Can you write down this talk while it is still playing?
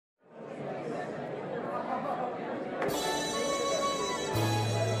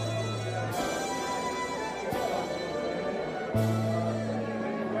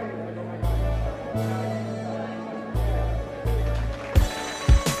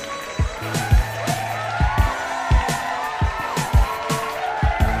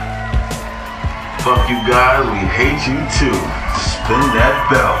Fuck you guys, we hate you too. Spin that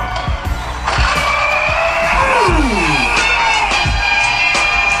bell.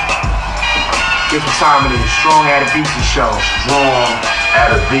 Give some time into the Strong Adabessy show. Strong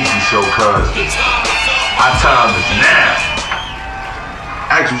Adabessy show, cuz our time is now.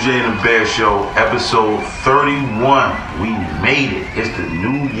 Actual J and the Bear Show, episode 31. We made it. It's the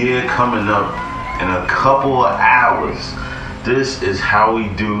new year coming up in a couple of hours. This is how we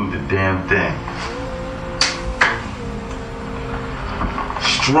do the damn thing.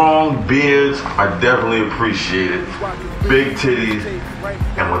 Strong beards are definitely appreciated. Big titties.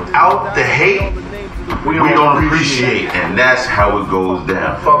 And without the hate, we don't appreciate. And that's how it goes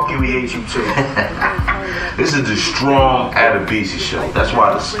down. Fuck you, we hate you too. This is the Strong Adabessy show. That's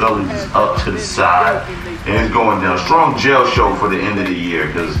why the Scully is up to the side. And it's going down. Strong jail show for the end of the year.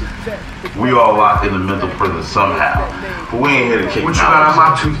 Because we all locked in the mental prison somehow. But we ain't here to kick What you got on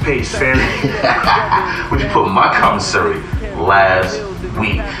my toothpaste, fam? What you put in my commissary last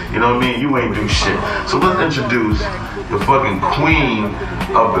week? You know what I mean? You ain't do shit. So let's introduce the fucking queen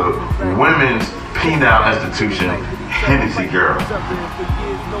of the women's penile institution, Hennessy girl.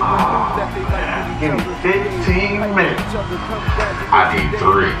 Oh man, give me 15 minutes. I need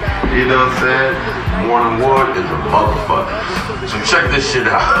 3. You know what I'm saying? More than one is a motherfucker. So check this shit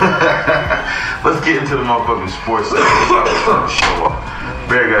out. Let's get into the motherfucking sports show up.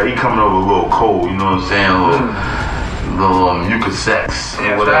 Bear guy, he coming over a little cold, you know what I'm saying? A little mucus sex.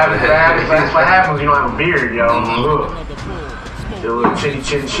 Yeah, whatever. That's what happens when you don't have a beard, yo. A little chin.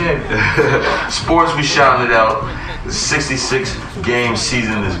 Sports, we shouting it out. The 66 game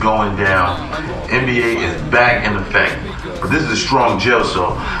season is going down. NBA is back in effect. But this is a strong jail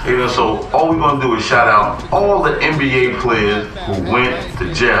show. You know, so all we're gonna do is shout out all the NBA players who went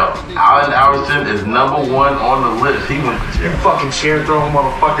to jail. Allen Iverson is #1 on the list. He went to jail. You fucking chair throwing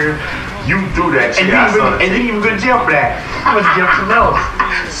motherfucker. You threw that shit. And didn't even go to jail for that. I went to jail for something else.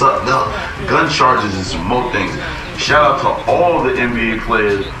 Something else. Gun charges and some more things. Shout out to all the NBA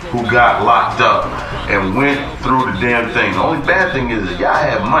players who got locked up and went through the damn thing. The only bad thing is that y'all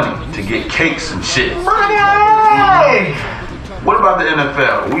have money to get cakes and shit. Money! What about the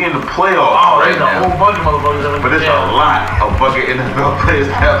NFL? We in the playoffs right now. There's a whole bunch of motherfuckers. But there's a lot of fucking NFL players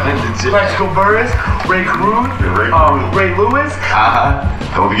that went to jail. Plexico Burris, Ray Cruz, Ray Lewis.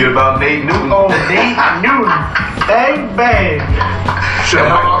 Don't forget about Nate Newton. Oh, Nate Newton. Bang, bang. Should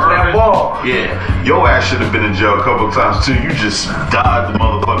have off that ball. Yeah, your ass should have been in jail a couple of times too. You just dodged the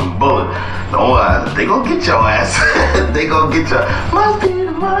motherfucking bullet. They gonna get your ass. They gonna get your must be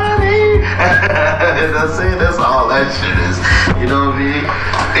the money. That's it. That's all that shit is. You know what I mean?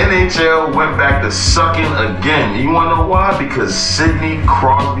 NHL went back to sucking again. You wanna know why? Because Sidney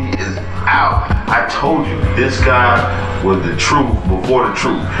Crosby is out. I told you, this guy was the truth before the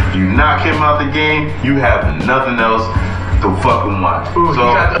truth. You knock him out the game, you have nothing else to fucking watch. Ooh, so,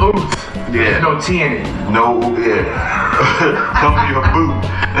 you got the oops. Yeah. There's no T in it. No, yeah. Come to your boot.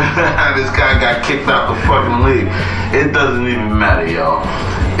 This guy got kicked out the fucking league. It doesn't even matter, y'all.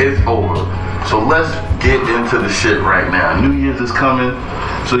 It's over. So let's get into the shit right now. New Year's is coming.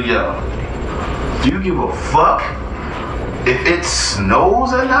 So, yo, do you give a fuck if it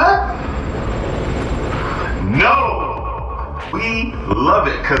snows or not? No! We love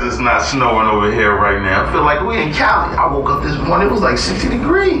it because it's not snowing over here right now. I feel like we in Cali. I woke up this morning, it was like 60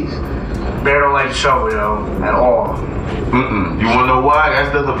 degrees. Bear don't like the shovel, yo, at all. You wanna know why?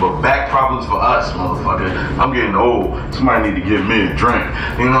 That's nothing but back problems for us, motherfucker. I'm getting old. Somebody need to give me a drink.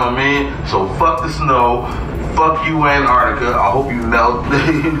 You know what I mean? So fuck the snow. Fuck you, Antarctica. I hope you melt.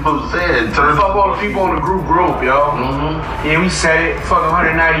 You know what I'm saying? Fuck all the people in the group, yo. Yeah, we said it. Fucking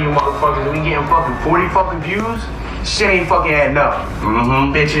 190 you motherfuckers. We getting fucking 40 fucking views. Shit ain't fucking adding up.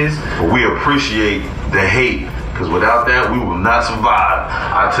 Bitches. But we appreciate the hate. Because without that, we will not survive.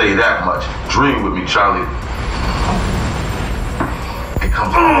 I'll tell you that much. Dream with me, Charlie. It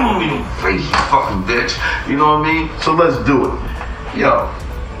comes on your face, you fucking bitch. You know what I mean? So let's do it. Yo,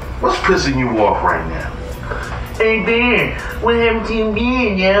 what's pissing you off right now? Hey, Ben, what happened to you,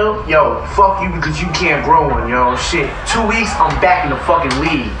 Ben, yo? Yo, fuck you because you can't grow one, yo. Shit, 2 weeks, I'm back in the fucking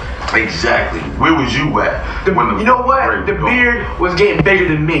league. Exactly. Where was you at? You know what? The beard was getting bigger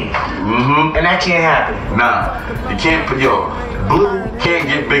than me. And that can't happen. Nah, you can't put, Blue can't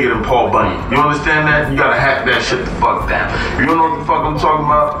get bigger than Paul Bunyan. You understand that? You gotta hack that shit the fuck down. You don't know what the fuck I'm talking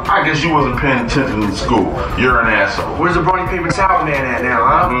about? I guess you wasn't paying attention in school. You're an asshole. Where's the Barney Paper Towel Man at now,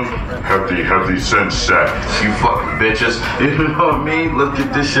 huh? Hefty sense set. You fucking bitches. You know what I mean? Let's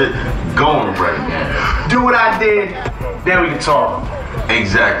get this shit going right now. Do what I did, then we can talk.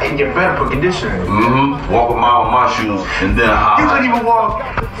 Exactly. And get better for conditioning. Walk a mile in my shoes and then You couldn't even walk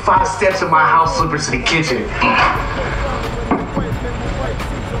 5 steps of my house slippers to the kitchen.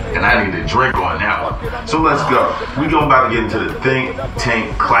 And I need a drink on that one. So let's go. We about to get into the Think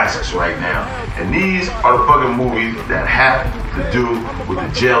Tank classics right now. And these are the fucking movies that have to do with the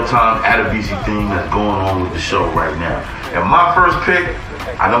jail time Adabessy theme that's going on with the show right now. And my first pick,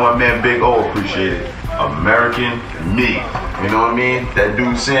 I know my man Big O appreciated it. American Me. You know what I mean? That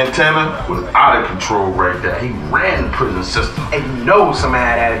dude Santana was out of control right there. He ran the prison system. And you know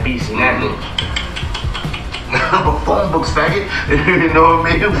somebody had Adabessy in that bitch. Phone books, faggot. You know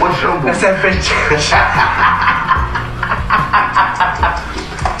what I mean? What's your book? That's that bitch.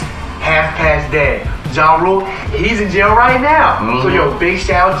 Half past dead. Ja Rule, he's in jail right now. So yo, big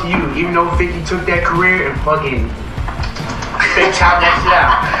shout out to you. Even though 50 took that career and fucking big chop that shit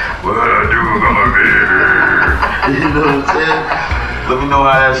out. What I do, I'm a beer. You know what I'm saying? Let me know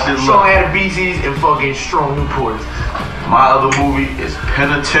how that shit looks. Strong Adabessy's and fucking strong Newports. My other movie is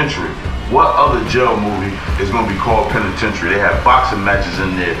Penitentiary. What other jail movie is gonna be called Penitentiary? They had boxing matches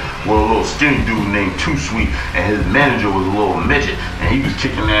in there with a little skinny dude named Too Sweet, and his manager was a little midget, and he was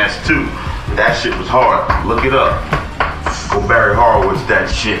kicking ass too. That shit was hard. Look it up. Go Barry Horowitz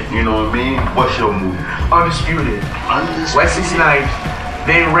that shit. You know what I mean? What's your movie? Undisputed. Wesley Snipes,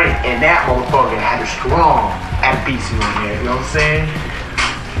 Ben Ray, and that motherfucker had a strong Adabessy on there. You know what I'm saying?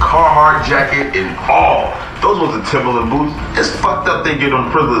 Carhartt jacket and all. Those wasn't Timberland boots. It's fucked up they get them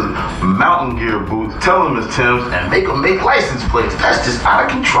prisoners Mountain Gear boots, tell them it's Tim's, and make them make license plates. That's just out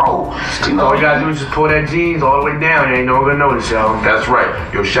of control. You know, all you gotta do is just pull that jeans all the way down. You ain't no one gonna notice, yo. That's right.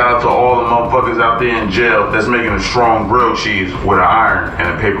 Yo, shout out to all the motherfuckers out there in jail that's making a strong grilled cheese with an iron and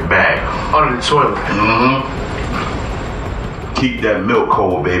a paper bag. Under the toilet. Keep that milk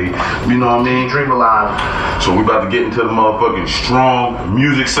cold, baby. You know what I mean? Dream alive. So we about to get into the motherfucking strong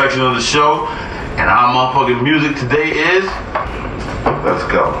music section of the show. And our motherfucking music today is... Let's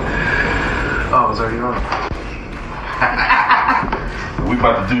go. Oh, it's already on. We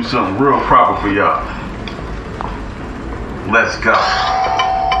about to do something real proper for y'all. Let's go.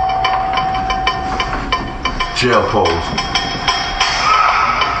 Jail pose.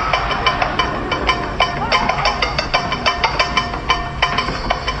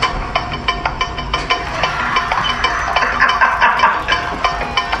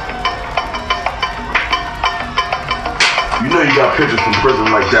 You know you got pictures from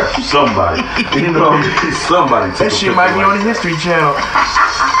prison like that from somebody. You know, somebody took that shit might be on the History Channel.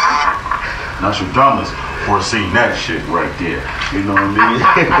 Nostradamus foreseen that shit right there. You know what I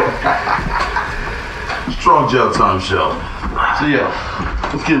mean? Strong jail time show. So yeah,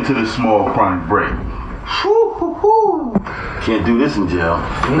 let's get into this small chronic break. Can't do this in jail.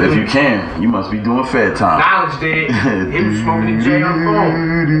 If you can, you must be doing fair time. Knowledge did. He was smoking in jail on the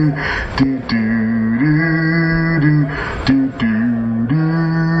phone.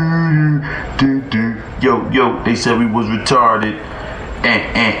 Yo, they said we was retarded,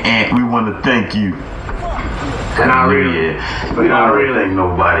 and we want to thank you. Not really. We don't really thank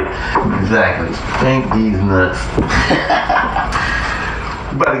nobody. Exactly. Thank these nuts.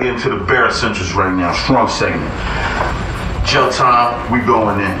 We about to get into the bare essentials right now. Strong segment. Jail time, we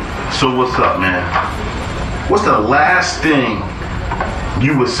going in. So what's up, man? What's the last thing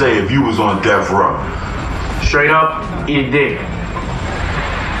you would say if you was on death row? Straight up, eat a dick.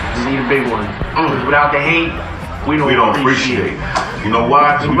 Just eat a big one. Without the hate, we don't appreciate. You know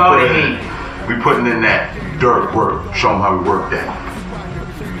why? We putting in that dirt work. Show them how we work that.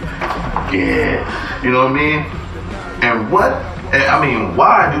 Yeah. You know what I mean? And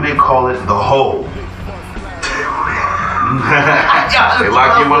why do they call it the hole? They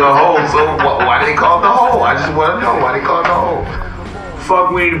lock you in the hole, so why they call it the hole? I just want to know why they call it the hole.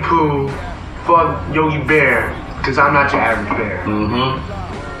 Fuck Winnie the Pooh, fuck Yogi Bear, because I'm not your average bear.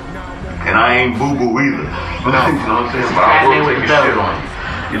 And I ain't boo-boo either. No. You know what I'm saying? But I will take a shit on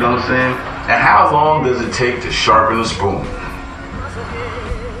you. You know what I'm saying? And how long does it take to sharpen a spoon?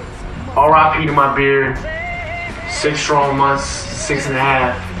 R.I.P. to my beard. 6 strong months,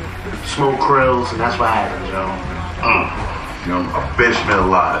 6.5. Smoke krills, and that's what happens, yo. You know, a bitch been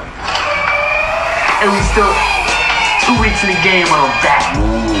alive. And we still 2 weeks in the game and I'm back.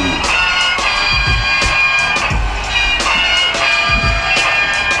 Ooh.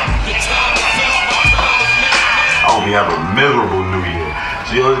 miserable New Year.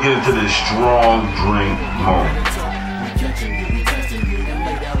 So yo, let's get into this strong drink moment.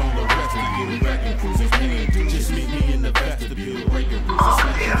 Oh,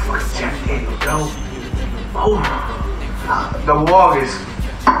 damn, fucking Jack Daniels, yo. Oh, Double August.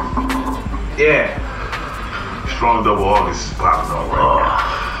 Yeah. Strong Double August is popping on right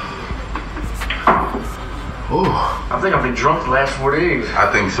now. Ooh. I think I've been drunk the last 4 days.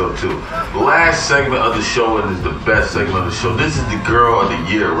 I think so too. Last segment of the show, and is the best segment of the show. This is the girl of the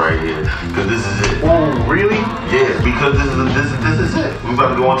year right here, because this is it. Oh, really? Yeah, because this is it. We're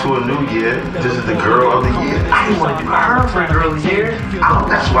about to go into a new year. This is the girl of the year. I didn't want to do her for a girl of the year.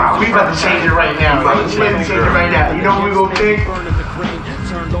 That's why We about to change it right now. We about to change it right now. You know what we gonna pick?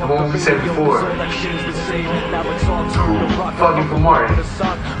 The one we said before. Fucking for Martin.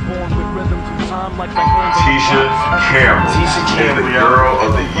 Tisha Campbell is the Campbell, girl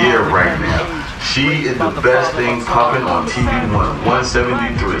of the year right now. She is the best thing popping on TV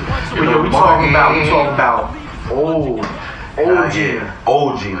 173. We talking about old Gina.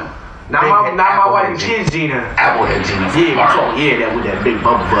 Old Gina. Not my wife and kids Gina. Applehead Gina. Yeah, that with that big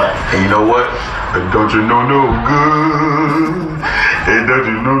bubble butt. And you know what? Don't you know no good? And don't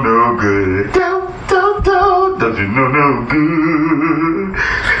you know no good? Don't you know no good?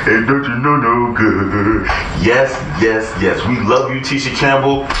 And don't you know no good? Yes. We love you, Tisha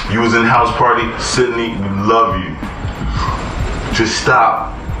Campbell. You was in House Party, Sydney. We love you. Just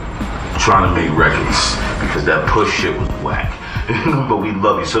stop trying to make records because that push shit was whack. But we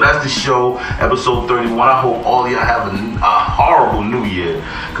love you. So that's the show, episode 31. I hope all of y'all have a horrible new year,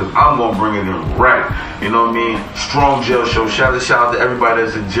 because I'm going to bring it in right. You know what I mean? Strong Jail Show. Shout out to everybody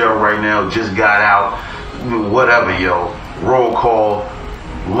that's in jail right now. Just got out. Whatever, yo. Roll call.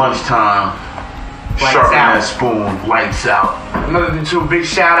 Lunchtime. Sharpen that spoon. Lights out. Another than two, big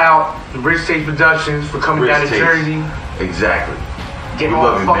shout out to Rich Taste Productions for coming down to Jersey. Exactly. Getting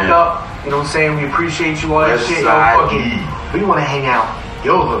all fucked up. You know what I'm saying? We appreciate you, all that shit. We want to hang out.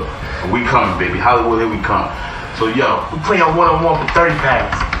 Yo, we coming, baby. Hollywood, here we come. So, yo. We play on one-on-one for 30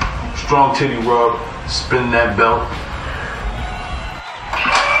 pounds. Strong titty rub. Spin that belt.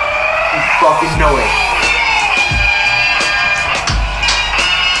 You fucking know it.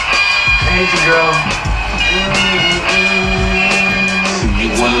 Thank you, girl. See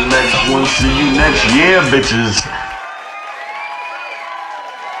you on the next one. See you next year, bitches.